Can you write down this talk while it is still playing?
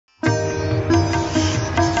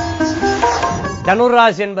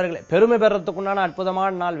தனுராசி என்பர்களே, பெருமை பெறத்துக்குண்டான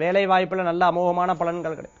அற்புதமான நாள். வேலை வாய்ப்புல நல்ல அமோகமான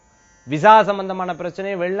பலன்கள் கிடைக்கும். விசா சம்பந்தமான பிரச்சனை,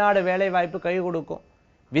 வெளிநாடு வேலை வாய்ப்பு கை கொடுக்கும்.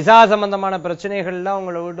 விசா சம்பந்தமான பிரச்சனைகள்லாம்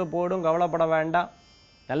உங்களை விட்டு போடும், கவலைப்பட வேண்டாம்.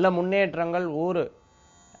 நல்ல முன்னேற்றங்கள். ஊர்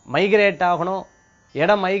மைக்ரேட் ஆகணும்,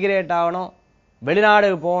 இடம் மைக்ரேட் ஆகணும்,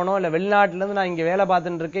 வெளிநாடு போகணும், இல்லை வெளிநாட்டிலேருந்து நான் இங்கே வேலை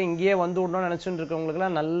பார்த்துட்டு இருக்கேன், இங்கேயே வந்து விடணும்னு நினச்சிட்டு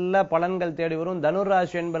இருக்கவங்களுக்குலாம் நல்ல பலன்கள் தேடி வரும்.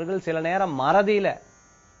 தனுராசி என்பர்கள் சில நேரம் மறதியில்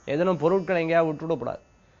எதனும் பொருட்களை எங்கேயா விட்டுவிடக்கூடாது.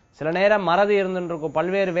 சில நேரம் மறதி இருந்துட்டு இருக்கும்.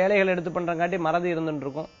 பல்வேறு வேலைகள் எடுத்து பண்ணுறங்காட்டி மறதி இருந்துட்டு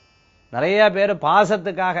இருக்கும். நிறைய பேர்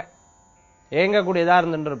பாசத்துக்காக ஏங்கக்கூடியதாக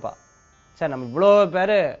இருந்துட்டு இருப்பா. சரி, நம்ம இவ்வளோ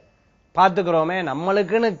பேர் பார்த்துக்கிறோமே,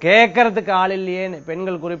 நம்மளுக்குன்னு கேட்கறதுக்கு ஆள் இல்லையேன்னு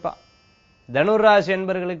பெண்கள் குறிப்பா. தனுராசி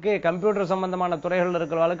என்பர்களுக்கு கம்ப்யூட்டர் சம்பந்தமான துறைகள்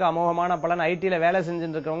இருக்கிறவங்களுக்கு அமோகமான பலன். ஐடியில் வேலை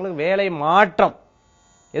செஞ்சுட்டு இருக்கிறவங்களுக்கு வேலை மாற்றம்,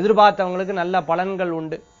 எதிர்பார்த்தவங்களுக்கு நல்ல பலன்கள்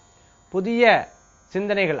உண்டு. புதிய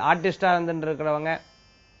சிந்தனைகள். ஆர்டிஸ்டாக இருந்துட்டு இருக்கிறவங்க,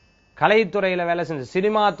 கலைத்துறையில் வேலை செஞ்சு,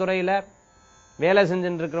 சினிமா துறையில் வேலை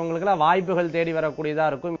செஞ்சுட்டு இருக்கிறவங்களுக்குலாம் வாய்ப்புகள் தேடி வரக்கூடியதாக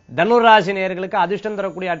இருக்கும். தனுராசி நேயர்களுக்கு அதிர்ஷ்டம்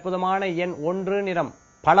தரக்கூடிய அற்புதமான எண் 1, நிறம்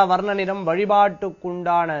பல வர்ண நிறம்.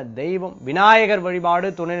 வழிபாட்டுக்குண்டான தெய்வம் விநாயகர் வழிபாடு.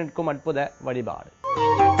 துணை நிற்கும் அற்புத வழிபாடு.